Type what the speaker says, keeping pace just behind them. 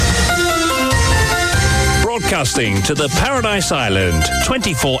Broadcasting to the Paradise Island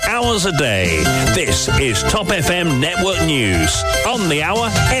 24 hours a day. This is Top FM Network News. On the hour,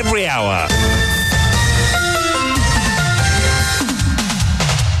 every hour.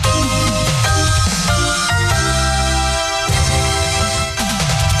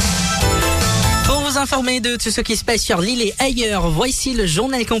 Informé de tout ce qui se passe sur l'île et ailleurs, voici le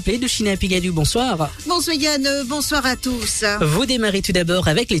journal complet de China Pigadou. Bonsoir. Bonsoir Yann, bonsoir à tous. Vous démarrez tout d'abord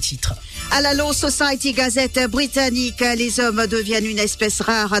avec les titres. À la Law Society Gazette britannique, les hommes deviennent une espèce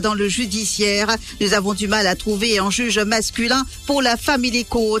rare dans le judiciaire. Nous avons du mal à trouver un juge masculin pour la famille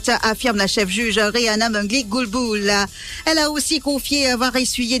Côte, affirme la chef-juge Rihanna Mungli-Gulbul. Elle a aussi confié avoir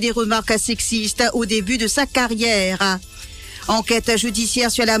essuyé des remarques sexistes au début de sa carrière. Enquête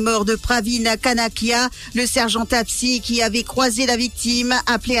judiciaire sur la mort de Pravin Kanakia, le sergent Tapsi qui avait croisé la victime,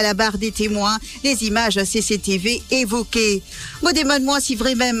 appelé à la barre des témoins, les images CCTV évoquées. Me demande-moi si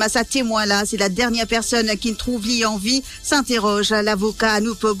vrai même à témoin-là, c'est la dernière personne qui ne trouve lit en vie, s'interroge l'avocat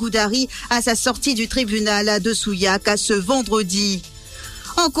Anup Goudari à sa sortie du tribunal de Souillac ce vendredi.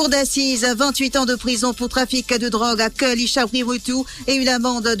 En cour d'assises, 28 ans de prison pour trafic de drogue à Keulichabrirutu et une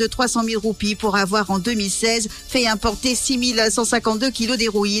amende de 300 000 roupies pour avoir en 2016 fait importer 6 152 kilos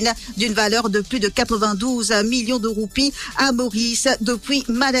d'héroïne d'une valeur de plus de 92 millions de roupies à Maurice depuis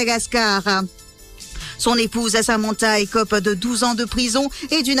Madagascar. Son épouse Samantha écope de 12 ans de prison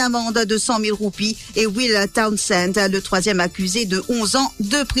et d'une amende de 100 000 roupies et Will Townsend, le troisième accusé, de 11 ans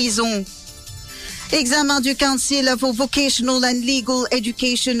de prison. Examen du Council for Vocational and Legal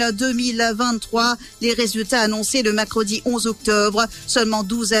Education 2023. Les résultats annoncés le mercredi 11 octobre. Seulement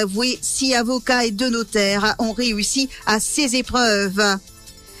 12 avoués, 6 avocats et 2 notaires ont réussi à ces épreuves.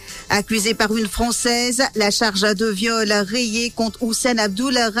 Accusé par une Française, la charge de viol rayée contre Hussein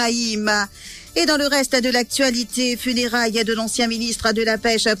Abdul Rahim. Et dans le reste de l'actualité, funérailles de l'ancien ministre de la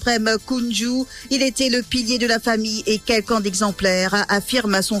Pêche Prem Kunju. Il était le pilier de la famille et quelqu'un d'exemplaire,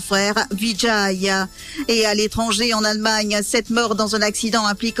 affirme son frère Vijay. Et à l'étranger, en Allemagne, 7 morts dans un accident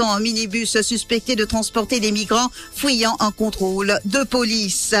impliquant un minibus suspecté de transporter des migrants fuyant un contrôle de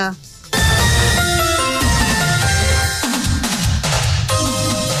police.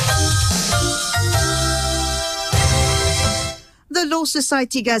 The Law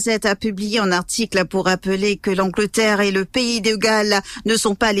Society Gazette a publié un article pour rappeler que l'Angleterre et le pays de Galles ne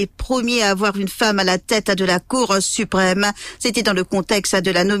sont pas les premiers à avoir une femme à la tête de la Cour suprême. C'était dans le contexte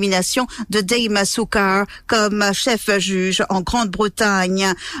de la nomination de Dame Soukar comme chef-juge en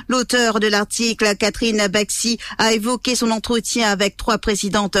Grande-Bretagne. L'auteur de l'article, Catherine Baxi, a évoqué son entretien avec 3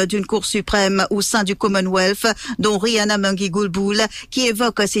 présidentes d'une Cour suprême au sein du Commonwealth, dont Rihanna Mungli-Gulbul, qui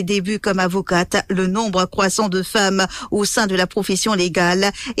évoque ses débuts comme avocate, le nombre croissant de femmes au sein de la profession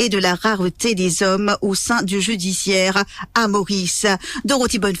légale et de la rareté des hommes au sein du judiciaire à Maurice.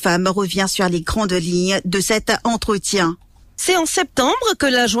 Dorothy Bonnefemme revient sur les grandes lignes de cet entretien. C'est en septembre que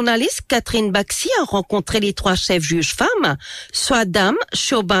la journaliste Catherine Baxi a rencontré les 3 chefs juges femmes, soit Dame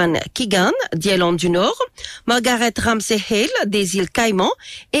Siobhan Keegan d'Irlande du Nord, Margaret Ramsey-Hale des îles Caïmans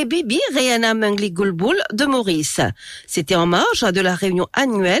et Bibi Rihanna Mungli-Gulbul de Maurice. C'était en marge de la réunion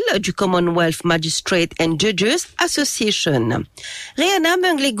annuelle du Commonwealth Magistrate and Judges Association. Rihanna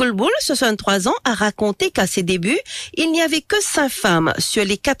Mungli-Gulbul, 63 ans, a raconté qu'à ses débuts, il n'y avait que 5 femmes sur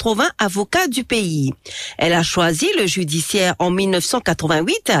les 80 avocats du pays. Elle a choisi le judiciaire en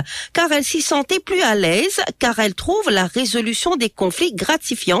 1988, car elle s'y sentait plus à l'aise, car elle trouve la résolution des conflits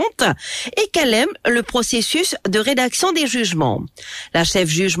gratifiante et qu'elle aime le processus de rédaction des jugements. La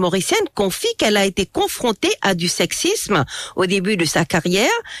chef-juge mauricienne confie qu'elle a été confrontée à du sexisme au début de sa carrière,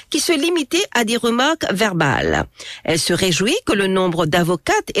 qui se limitait à des remarques verbales. Elle se réjouit que le nombre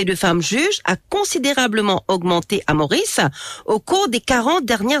d'avocates et de femmes juges a considérablement augmenté à Maurice au cours des 40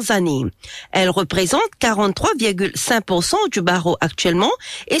 dernières années. Elle représente 43,5% du barreau actuellement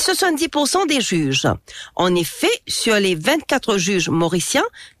et 70% des juges. En effet, sur les 24 juges mauriciens,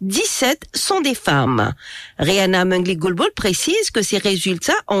 17 sont des femmes. Rihanna Mungli-Gulbul précise que ces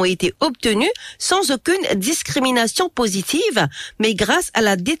résultats ont été obtenus sans aucune discrimination positive, mais grâce à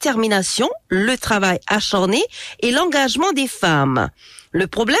la détermination, le travail acharné et l'engagement des femmes. Le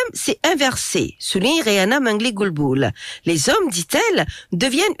problème s'est inversé, souligne Rihanna Mungli-Gulbul. Les hommes, dit-elle,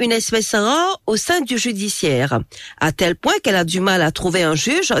 deviennent une espèce rare au sein du judiciaire, à tel point qu'elle a du mal à trouver un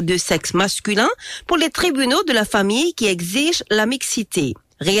juge de sexe masculin pour les tribunaux de la famille qui exigent la mixité.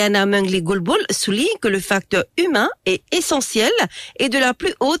 Rihanna Mungli-Gulbul souligne que le facteur humain est essentiel et de la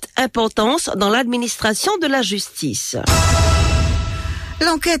plus haute importance dans l'administration de la justice.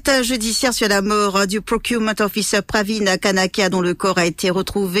 L'enquête judiciaire sur la mort du procurement officer Pravin Kanakia, dont le corps a été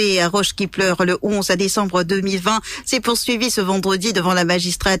retrouvé à Roche-qui-Pleure le 11 décembre 2020, s'est poursuivie ce vendredi devant la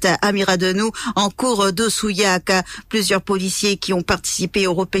magistrate Amira Denou en cour de Souillac. Plusieurs policiers qui ont participé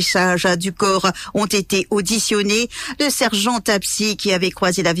au repêchage du corps ont été auditionnés. Le sergent Tapsi, qui avait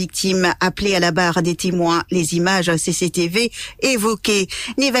croisé la victime, appelé à la barre des témoins. Les images CCTV évoquées.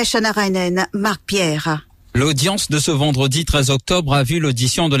 Nivesh Narayanan, Marc Pierre. L'audience de ce vendredi 13 octobre a vu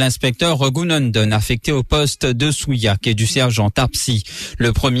l'audition de l'inspecteur Raghunandan affecté au poste de Souillac et du sergent Tapsi.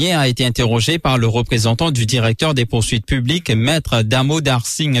 Le premier a été interrogé par le représentant du directeur des poursuites publiques, maître Damodar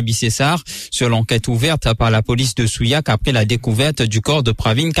Singh Abhissessar, sur l'enquête ouverte par la police de Souillac après la découverte du corps de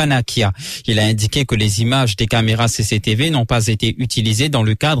Pravin Kanakia. Il a indiqué que les images des caméras CCTV n'ont pas été utilisées dans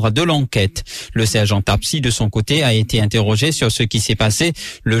le cadre de l'enquête. Le sergent Tapsi, de son côté, a été interrogé sur ce qui s'est passé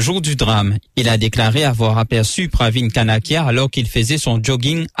le jour du drame. Il a déclaré avoir aperçu Pravin Kanakia alors qu'il faisait son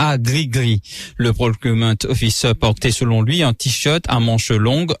jogging à gris-gris. Le procurement officer portait selon lui un t-shirt à manches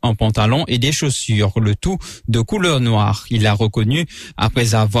longues, un pantalon et des chaussures, le tout de couleur noire. Il l'a reconnu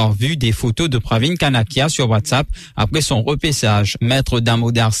après avoir vu des photos de Pravin Kanakia sur WhatsApp après son repêchage. Maître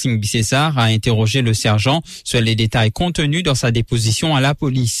Damodar Singh Abhissessar a interrogé le sergent sur les détails contenus dans sa déposition à la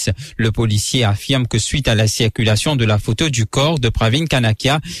police. Le policier affirme que suite à la circulation de la photo du corps de Pravin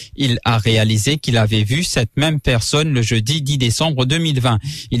Kanakia, il a réalisé qu'il avait vu cette même personne le jeudi 10 décembre 2020.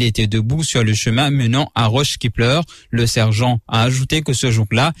 Il était debout sur le chemin menant à Roche-qui-Pleure. Le sergent a ajouté que ce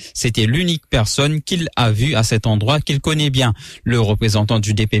jour-là, c'était l'unique personne qu'il a vue à cet endroit qu'il connaît bien. Le représentant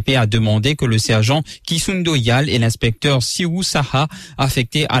du DPP a demandé que le sergent Kisundo Yal et l'inspecteur Siwu Saha,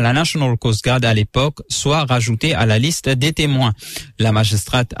 affectés à la National Coast Guard à l'époque, soient rajoutés à la liste des témoins. La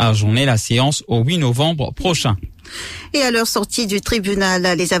magistrate a ajourné la séance au 8 novembre prochain. Et à leur sortie du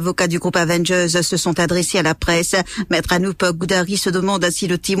tribunal, les avocats du groupe Avengers se sont adressés à la presse. Maître Anup Goudari se demande si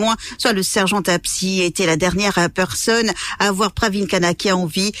le témoin, soit le sergent Tapsi, était la dernière personne à voir Pravin Kanakia en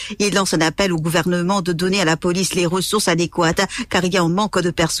vie. Il lance un appel au gouvernement de donner à la police les ressources adéquates, car il y a un manque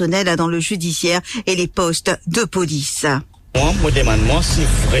de personnel dans le judiciaire et les postes de police. Moi, me demande si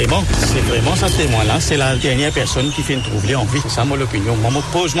vraiment ce témoin-là, c'est la dernière personne qui fait une troublée en vie. C'est ça, mon opinion. Moi,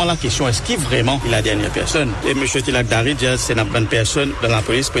 me pose la question, est-ce qu'il vraiment est la dernière personne? Et M. Tilakdari dit, c'est la bonne personne dans la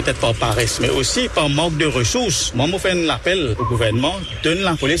police, peut-être par paresse, mais aussi par manque de ressources. Moi, me fais un appel au gouvernement, donne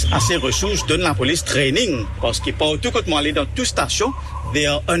la police assez de ressources, donne la police training. Parce qu'il parle tout quand moi aller dans toute station, they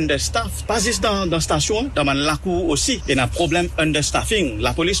are understaffed. Pas juste dans station, dans la cour aussi. Il y a un problème understaffing.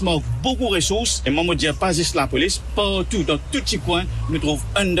 La police manque beaucoup de ressources. Et moi, me dis pas juste la police, partout, dans tout petit coin, nous trouvons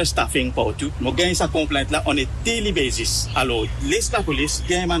understaffing partout. Nous gagnons sa complainte là, on est daily basis. Alors, laisse la police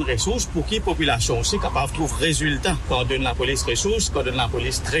gagner des ressources pour que la population aussi capable de trouver résultat. Quand on donne la police ressources, quand on donne la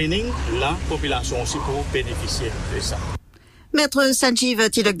police training, la population aussi pour bénéficier de ça. Maître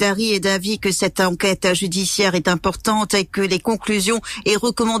Sanjeev Tilakdari est d'avis que cette enquête judiciaire est importante et que les conclusions et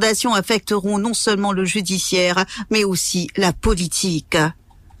recommandations affecteront non seulement le judiciaire, mais aussi la politique.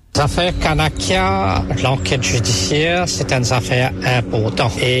 L'affaire Kanakia, l'enquête judiciaire, c'est une affaire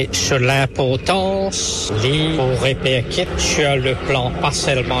importante. Et sur l'importance, il faut répercuter sur le plan pas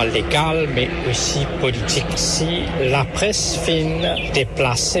seulement légal, mais aussi politique. Si la presse fine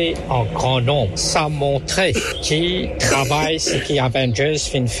déplacée en grand nombre, ça montrait qui travaille, ce qui Avengers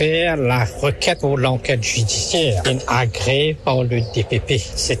fin faire la requête pour l'enquête judiciaire, agréée par le DPP.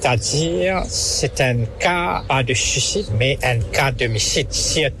 C'est-à-dire, c'est un cas, pas de suicide, mais un cas d'homicide.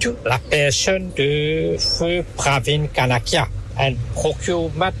 La personne de feu Pravin Kanakia, un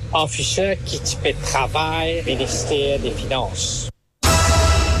procurement officer qui peut travailler au ministère des Finances.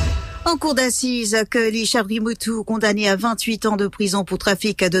 En cour d'assises, Kelly Chavrimutu, condamné à 28 ans de prison pour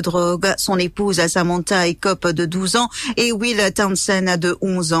trafic de drogue, son épouse Samantha écope de 12 ans et Will Townsend de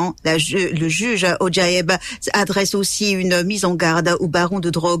 11 ans. Le juge Ojaeb adresse aussi une mise en garde au baron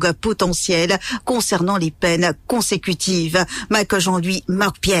de drogue potentiel concernant les peines consécutives. Mike Jean-Louis,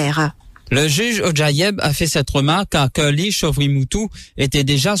 Marc Pierre. Le juge Ojaeb a fait cette remarque car Curly Chavrimutu était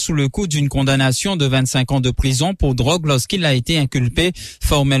déjà sous le coup d'une condamnation de 25 ans de prison pour drogue lorsqu'il a été inculpé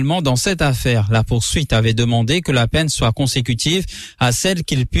formellement dans cette affaire. La poursuite avait demandé que la peine soit consécutive à celle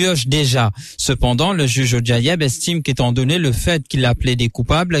qu'il purge déjà. Cependant, le juge Ojaeb estime qu'étant donné le fait qu'il a plaidé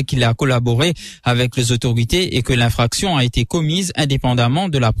coupable, qu'il a collaboré avec les autorités et que l'infraction a été commise indépendamment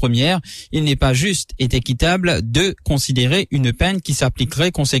de la première, il n'est pas juste et équitable de considérer une peine qui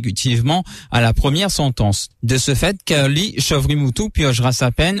s'appliquerait consécutivement contrairement à la première sentence. De ce fait, Curly Chevrimutu piogera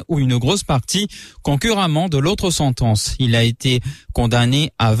sa peine ou une grosse partie concurremment de l'autre sentence. Il a été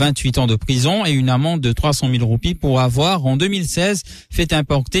condamné à 28 ans de prison et une amende de 300 000 roupies pour avoir, en 2016, fait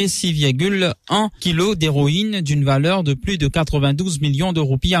importer 6,1 kilos d'héroïne d'une valeur de plus de 92 millions de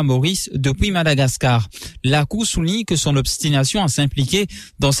roupies à Maurice depuis Madagascar. La Cour souligne que son obstination à s'impliquer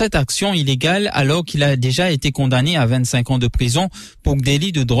dans cette action illégale alors qu'il a déjà été condamné à 25 ans de prison pour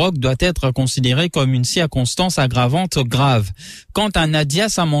délit de drogue doit être considéré comme une circonstance aggravante grave. Quant à Nadia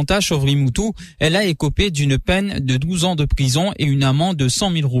Samantha Chevrimutu, elle a écopé d'une peine de 12 ans de prison et une amende de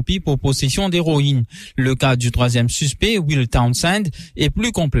 100 000 roupies pour possession d'héroïne. Le cas du troisième suspect, Will Townsend, est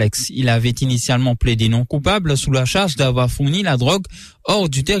plus complexe. Il avait initialement plaidé non coupable sous la charge d'avoir fourni la drogue hors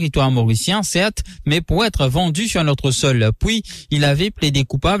du territoire mauricien, certes, mais pour être vendu sur notre sol. Puis, il avait plaidé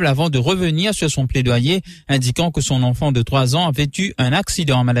coupable avant de revenir sur son plaidoyer, indiquant que son enfant de 3 ans avait eu un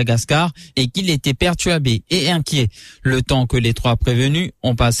accident à Madagascar et qu'il était perturbé et inquiet. Le temps que les 3 prévenus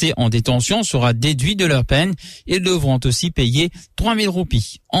ont passé en détention sera déduit de leur peine. Ils devront aussi payer 3 000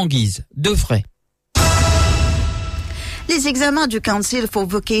 roupies en guise de frais. Les examens du Council for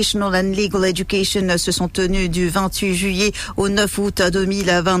Vocational and Legal Education se sont tenus du 28 juillet au 9 août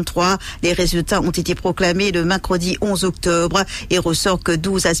 2023. Les résultats ont été proclamés le mercredi 11 octobre et ressort que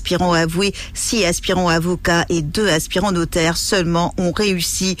 12 aspirants avoués, 6 aspirants avocats et 2 aspirants notaires seulement ont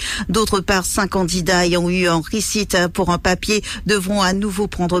réussi. D'autre part, 5 candidats ayant eu un récit pour un papier devront à nouveau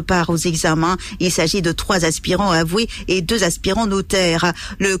prendre part aux examens. Il s'agit de 3 aspirants avoués et 2 aspirants notaires.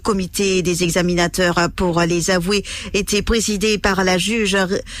 Le comité des examinateurs pour les avoués était présidé par la juge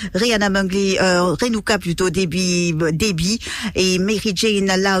Rihanna Mungli, Renouka plutôt Déby et Mary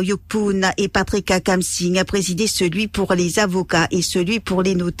Jane Lau Yukpun et Patrick Kamsing a présidé celui pour les avocats et celui pour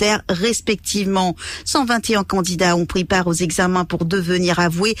les notaires respectivement. 121 candidats ont pris part aux examens pour devenir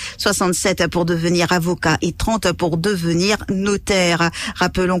avoués, 67 pour devenir avocats et 30 pour devenir notaires.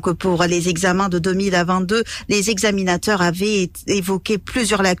 Rappelons que pour les examens de 2022, les examinateurs avaient évoqué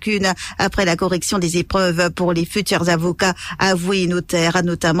plusieurs lacunes après la correction des épreuves pour les futurs avocats, avoués et notaires,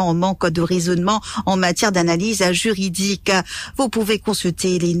 notamment en manque de raisonnement en matière d'analyse juridique. Vous pouvez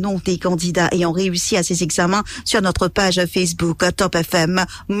consulter les noms des candidats ayant réussi à ces examens sur notre page Facebook TOPFM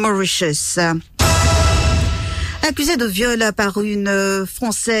Mauritius. Accusé de viol par une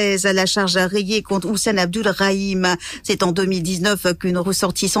Française, la charge rayée contre Hussein Abdul Rahim. C'est en 2019 qu'une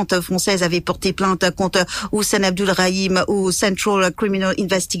ressortissante française avait porté plainte contre Hussein Abdul Rahim au Central Criminal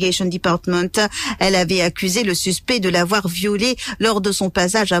Investigation Department. Elle avait accusé le suspect de l'avoir violé lors de son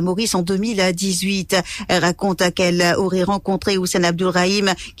passage à Maurice en 2018. Elle raconte qu'elle aurait rencontré Hussein Abdul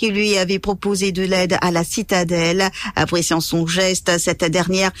Rahim qui lui avait proposé de l'aide à la citadelle. Appréciant son geste, cette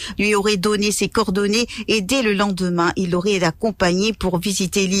dernière lui aurait donné ses coordonnées et dès le lendemain, il l'aurait accompagné pour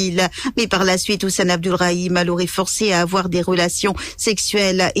visiter l'île. Mais par la suite, Hussein Abdul Rahim l'aurait forcé à avoir des relations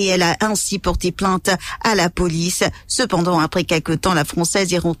sexuelles et elle a ainsi porté plainte à la police. Cependant, après quelque temps, la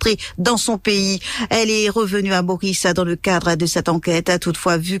Française est rentrée dans son pays. Elle est revenue à Maurice dans le cadre de cette enquête.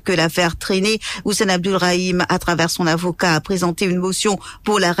 Toutefois, vu que l'affaire traînait, Hussein Abdul Rahim, à travers son avocat, a présenté une motion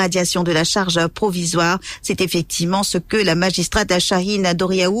pour la radiation de la charge provisoire. C'est effectivement ce que la magistrate Shahine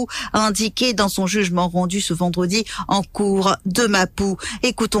Doriaou a indiqué dans son jugement rendu ce vendredi en cour de Mapou.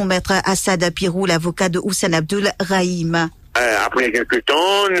 Écoutons maître Assad Pirou, l'avocat de Hussein Abdul Rahim. Après quelques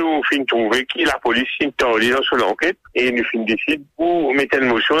temps, nous finissons trouver que la police est tordée dans son enquête et nous finissons décider pour mettre une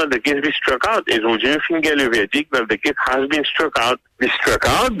motion dans the case be struck out. Et aujourd'hui, nous finissons le verdict that the case has been struck out. Be struck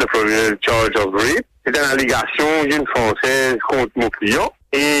out, the provisional charge of rape. C'est une allégation d'une Française contre mon client.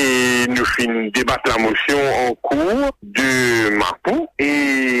 Et nous finissons débattre la motion en cours de Mapou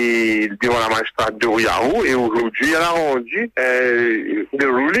et devant la magistrate de Riaou. Et aujourd'hui, elle a rendu le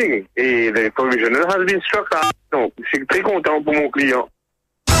ruling. Et le provisional has been struck out. Donc, je suis très content pour mon client.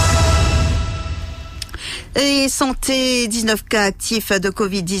 Et santé, 19 cas actifs de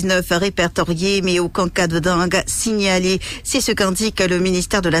Covid-19 répertoriés, mais aucun cas de dengue signalé. C'est ce qu'indique le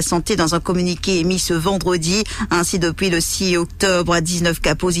ministère de la Santé dans un communiqué émis ce vendredi. Ainsi, depuis le 6 octobre, 19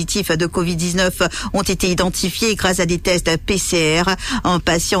 cas positifs de Covid-19 ont été identifiés grâce à des tests PCR. Un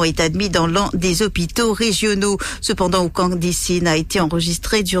patient est admis dans l'un des hôpitaux régionaux. Cependant, aucun décès n'a été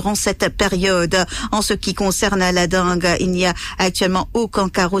enregistré durant cette période. En ce qui concerne la dengue, il n'y a actuellement aucun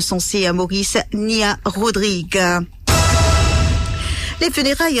cas recensé à Maurice ni à Rodrigue. Les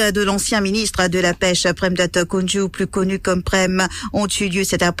funérailles de l'ancien ministre de la Pêche, Premdat Kunju, plus connu comme Prem, ont eu lieu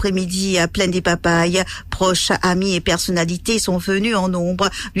cet après-midi à Plaine des Papayes. Proches, amis et personnalités sont venus en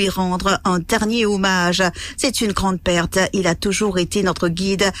nombre lui rendre un dernier hommage. C'est une grande perte. Il a toujours été notre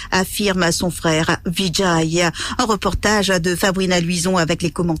guide, affirme son frère Vijay. Un reportage de Fabrina Luison avec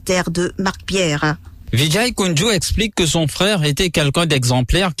les commentaires de Marc Pierre. Vijay Kunju explique que son frère était quelqu'un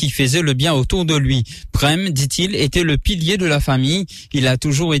d'exemplaire qui faisait le bien autour de lui. Prem, dit-il, était le pilier de la famille. Il a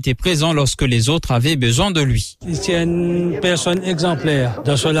toujours été présent lorsque les autres avaient besoin de lui. C'est une personne exemplaire.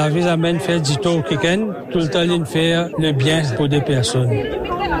 Dans son vie, il fait du tout tout le temps, il fait le bien pour des personnes.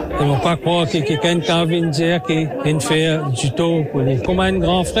 Il ne faut pas croire que quelqu'un qui a envie de dire qu'il fait du tout pour les. Comme un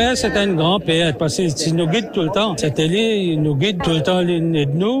grand frère, c'est un grand-père, parce qu'il nous guide tout le temps. C'était lui, il nous guide tout le temps, il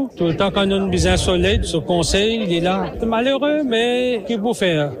aide nous. Tout le temps, quand on a besoin solide, ce conseil, il est là. C'est malheureux, mais qu'est-ce qu'il faut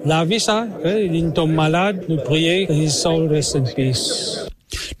faire? La vie, ça, il tombe malade, nous prions, his soul rest in peace.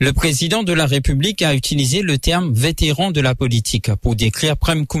 Le président de la République a utilisé le terme vétéran de la politique pour décrire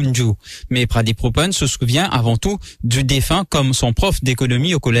Prem Kunju. Mais Pradeep Rupan se souvient avant tout du défunt comme son prof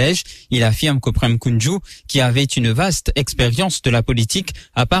d'économie au collège. Il affirme que Prem Kunju, qui avait une vaste expérience de la politique,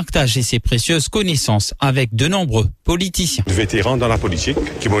 a partagé ses précieuses connaissances avec de nombreux politiciens. Vétéran dans la politique,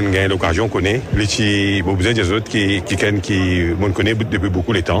 qui m'ont gagné l'occasion, connaît. Les petits, besoin des autres qui m'ont connaît depuis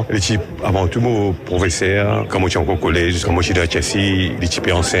beaucoup de temps. Les petits, avant tout, mon professeur, quand moi j'étais encore au collège, quand moi j'étais à Chelsea, les petits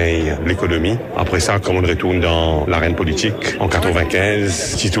enseigne l'économie. Après ça, quand on retourne dans l'arène politique, en 95,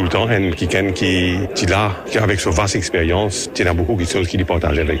 c'est tout le temps quelqu'un qui là, avec sa vaste expérience, il y a beaucoup de choses qu'il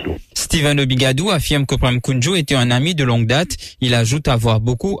partage avec nous. Steven Obigadou affirme que Prem Kunju était un ami de longue date. Il ajoute avoir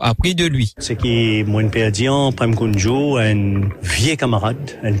beaucoup appris de lui. C'est qui moi perdiant Prem Kunju, un vieux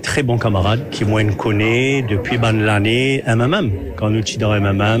camarade, un très bon camarade qui moi connaît depuis l'année MMM. Quand nous étions dans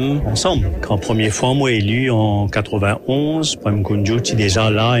MMM ensemble. Quand première fois moi élu en 91, Prem Kunju était déjà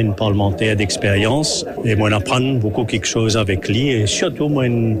là, un parlementaire d'expérience, et moi apprends beaucoup quelque chose avec lui, et surtout moi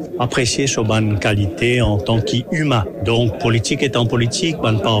apprécier sa bonne qualité en tant qu'humain. Donc politique étant politique,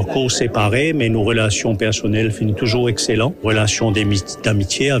 un parcours séparé, mais nos relations personnelles finissent toujours excellentes. Relations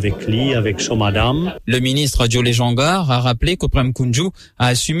d'amitié avec lui, avec sa madame. Le ministre Jolé Jangar a rappelé que Prem Kunju a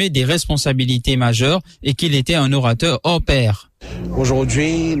assumé des responsabilités majeures et qu'il était un orateur hors pair.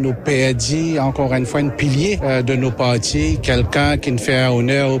 Aujourd'hui, nous perdons encore une fois un pilier de nos partis, quelqu'un qui fait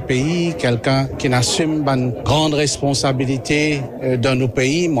honneur au pays, quelqu'un qui assume une grande responsabilité dans nos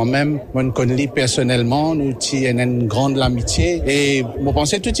pays. Moi-même, je le connais personnellement, nous avons une grande amitié. Et je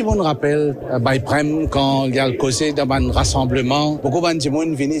pense que tout le monde rappelle, Prem, quand il y a le causé dans un rassemblement, beaucoup de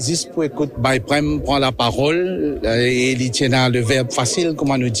gens viennent juste pour écouter Prem prend la parole et il tient le verbe facile,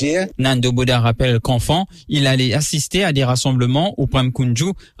 comment nous dire. Nando Boda rappelle qu'enfant, il allait assister à des rassemblements où Prem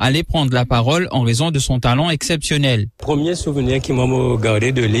Kunju allait prendre la parole en raison de son talent exceptionnel. Premier souvenir qui m'a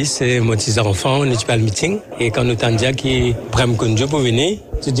gardé de lui, c'est mon petit enfant, on était à le meeting. Et quand nous t'en dit que Prem Kunju pour venir,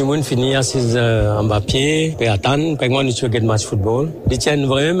 tout le monde finit assis en bas pied, puis attendre, puis moi nous jouons le match football. Il tient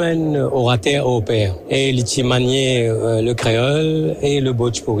vraiment un orateur au père. Et il maniait le créole et le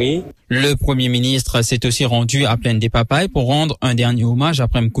bhojpuri. Le Premier ministre s'est aussi rendu à Plaine des Papayes pour rendre un dernier hommage à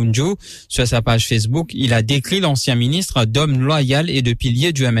Prem Kunju. Sur sa page Facebook, il a décrit l'ancien ministre d'homme loyal et de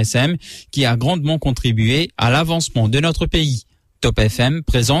pilier du MSM qui a grandement contribué à l'avancement de notre pays. Top FM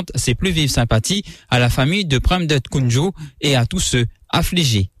présente ses plus vives sympathies à la famille de Premdat Kunju et à tous ceux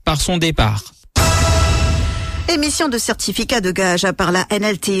affligés par son départ. Émission de certificat de gage par la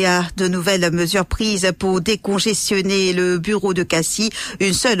NLTA. De nouvelles mesures prises pour décongestionner le bureau de Cassis.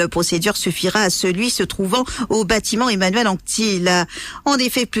 Une seule procédure suffira à celui se trouvant au bâtiment Emmanuel Anctil. En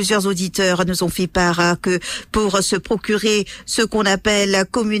effet, plusieurs auditeurs nous ont fait part que pour se procurer ce qu'on appelle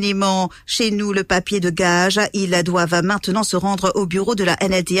communément chez nous le papier de gage, ils doivent maintenant se rendre au bureau de la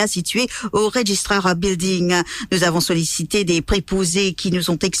NLTA situé au Registrar Building. Nous avons sollicité des préposés qui nous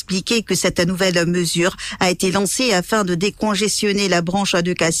ont expliqué que cette nouvelle mesure a été lancée afin de décongestionner la branche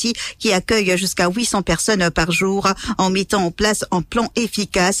de Cassis qui accueille jusqu'à 800 personnes par jour en mettant en place un plan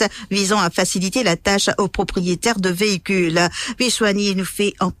efficace visant à faciliter la tâche aux propriétaires de véhicules. Vishwani nous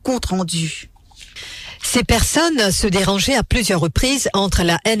fait un compte rendu. Ces personnes se dérangeaient à plusieurs reprises entre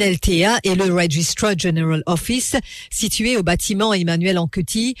la NLTA et le Registrar General Office situé au bâtiment Emmanuel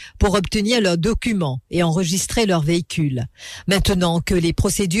Anctil pour obtenir leurs documents et enregistrer leurs véhicules. Maintenant que les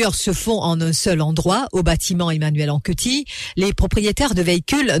procédures se font en un seul endroit, au bâtiment Emmanuel Anctil, les propriétaires de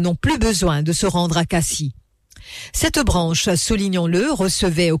véhicules n'ont plus besoin de se rendre à Cassis. Cette branche, soulignons-le,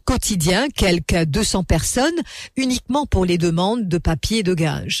 recevait au quotidien quelques 200 personnes uniquement pour les demandes de papier de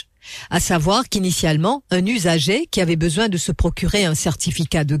gage. À savoir qu'initialement, un usager qui avait besoin de se procurer un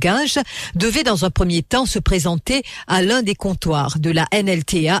certificat de gage devait dans un premier temps se présenter à l'un des comptoirs de la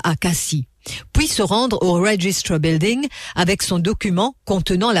NLTA à Cassis, puis se rendre au Register Building avec son document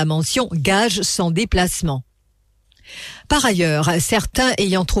contenant la mention « gage sans déplacement ». Par ailleurs, certains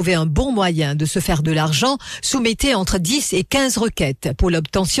ayant trouvé un bon moyen de se faire de l'argent soumettaient entre 10 et 15 requêtes pour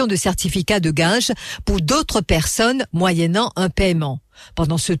l'obtention de certificats de gage pour d'autres personnes moyennant un paiement.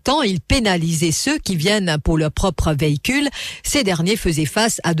 Pendant ce temps, ils pénalisaient ceux qui viennent pour leur propre véhicule. Ces derniers faisaient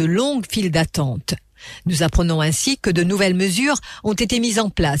face à de longues files d'attente. Nous apprenons ainsi que de nouvelles mesures ont été mises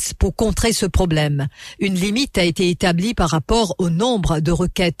en place pour contrer ce problème. Une limite a été établie par rapport au nombre de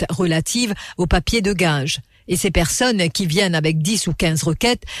requêtes relatives aux papiers de gage. Et ces personnes qui viennent avec 10 ou 15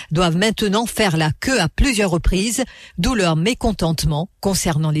 requêtes doivent maintenant faire la queue à plusieurs reprises, d'où leur mécontentement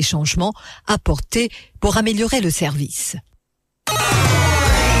concernant les changements apportés pour améliorer le service.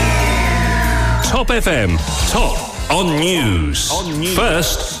 Top FM, top on news.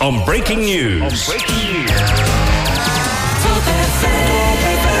 First on breaking news. Top FM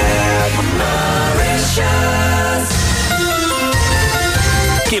Mauritius.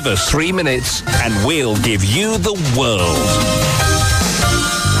 Give us 3 minutes and we'll give you the world.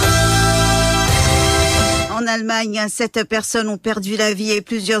 En Allemagne, 7 personnes ont perdu la vie et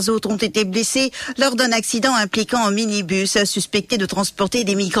plusieurs autres ont été blessées lors d'un accident impliquant un minibus suspecté de transporter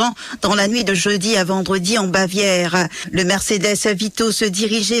des migrants dans la nuit de jeudi à vendredi en Bavière. Le Mercedes Vito se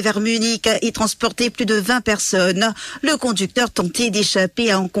dirigeait vers Munich et transportait plus de 20 personnes. Le conducteur tentait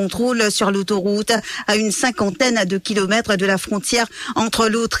d'échapper à un contrôle sur l'autoroute à une 50aine de kilomètres de la frontière entre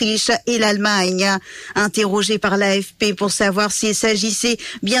l'Autriche et l'Allemagne. Interrogé par l'AFP pour savoir s'il s'agissait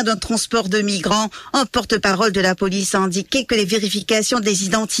bien d'un transport de migrants, un porte-parole de la police a indiqué que les vérifications des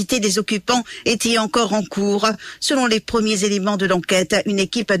identités des occupants étaient encore en cours. Selon les premiers éléments de l'enquête, une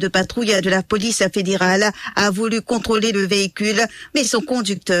équipe de patrouille de la police fédérale a voulu contrôler le véhicule, mais son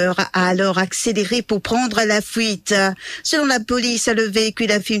conducteur a alors accéléré pour prendre la fuite. Selon la police, le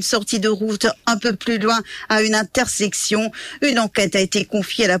véhicule a fait une sortie de route un peu plus loin à une intersection. Une enquête a été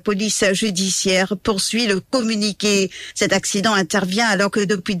confiée à la police judiciaire, poursuit le communiqué. Cet accident intervient alors que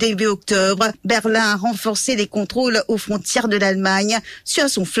depuis début octobre, Berlin a renforcé les contrôles aux frontières de l'Allemagne sur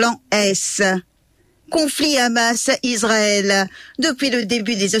son flanc Est. Conflit Hamas-Israël. Depuis le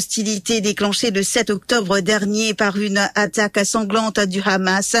début des hostilités déclenchées le 7 octobre dernier par une attaque sanglante du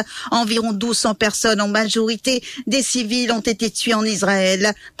Hamas, environ 1200 personnes, en majorité des civils, ont été tuées en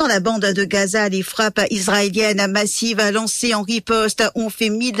Israël. Dans la bande de Gaza, les frappes israéliennes massives lancées en riposte ont fait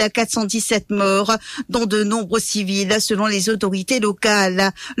 1417 morts, dont de nombreux civils, selon les autorités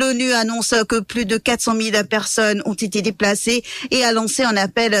locales. L'ONU annonce que plus de 400 000 personnes ont été déplacées et a lancé un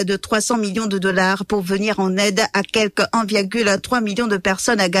appel de 300 millions de dollars pour venir en aide à quelques 1,3 million de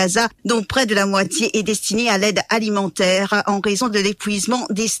personnes à Gaza, dont près de la moitié est destinée à l'aide alimentaire en raison de l'épuisement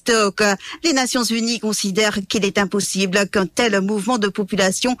des stocks. Les Nations Unies considèrent qu'il est impossible qu'un tel mouvement de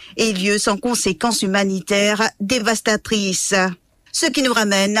population ait lieu sans conséquences humanitaires dévastatrices. Ce qui nous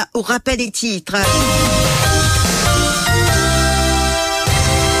ramène au rappel des titres.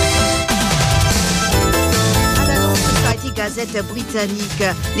 Gazette britannique,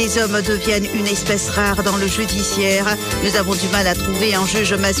 les hommes deviennent une espèce rare dans le judiciaire. Nous avons du mal à trouver un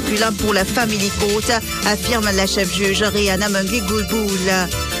juge masculin pour la Family Court, affirme la chef-juge Rihanna Mungwe-Gulbul.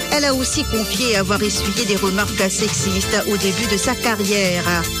 Elle a aussi confié avoir essuyé des remarques sexistes au début de sa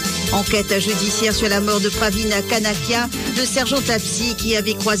carrière. Enquête judiciaire sur la mort de Pravin Kanakia, le sergent Tapsi qui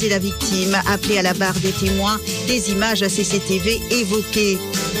avait croisé la victime, appelé à la barre des témoins, des images CCTV évoquées.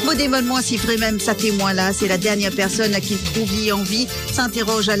 Me demande-moi si vrai même ça témoin-là, c'est la dernière personne qu'il trouve liée en vie,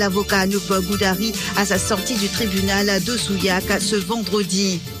 s'interroge à l'avocat Anouk Goudari à sa sortie du tribunal de Souillac ce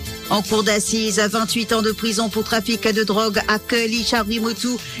vendredi. En cour d'assises, 28 ans de prison pour trafic de drogue à Keli Charimotu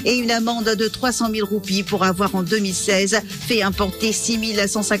et une amende de 300 000 roupies pour avoir en 2016 fait importer 6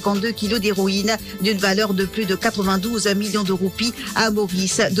 152 kilos d'héroïne d'une valeur de plus de 92 millions de roupies à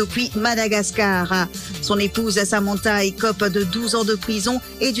Maurice depuis Madagascar. Son épouse Samantha écope de 12 ans de prison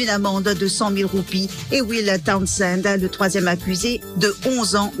et d'une amende de 100 000 roupies et Will Townsend, le troisième accusé, de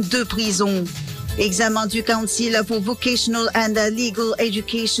 11 ans de prison. Examen du Council for Vocational and Legal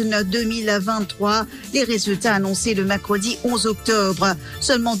Education 2023. Les résultats annoncés le mercredi 11 octobre.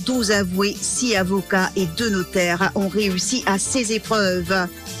 Seulement 12 avoués, 6 avocats et 2 notaires ont réussi à ces épreuves.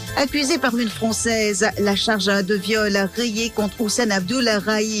 Accusé par une Française, la charge de viol rayée contre Hussein Abdul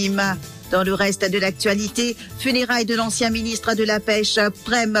Rahim. Dans le reste de l'actualité, funérailles de l'ancien ministre de la Pêche,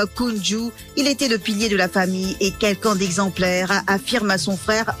 Prem Kunju. Il était le pilier de la famille et quel camp d'exemplaires, affirme son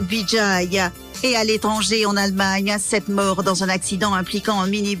frère Vijay. Et à l'étranger, en Allemagne, 7 morts dans un accident impliquant un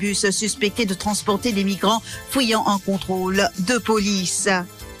minibus suspecté de transporter des migrants fouillant en contrôle de police.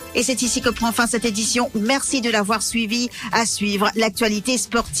 Et c'est ici que prend fin cette édition. Merci de l'avoir suivi. À suivre l'actualité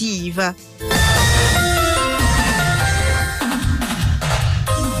sportive.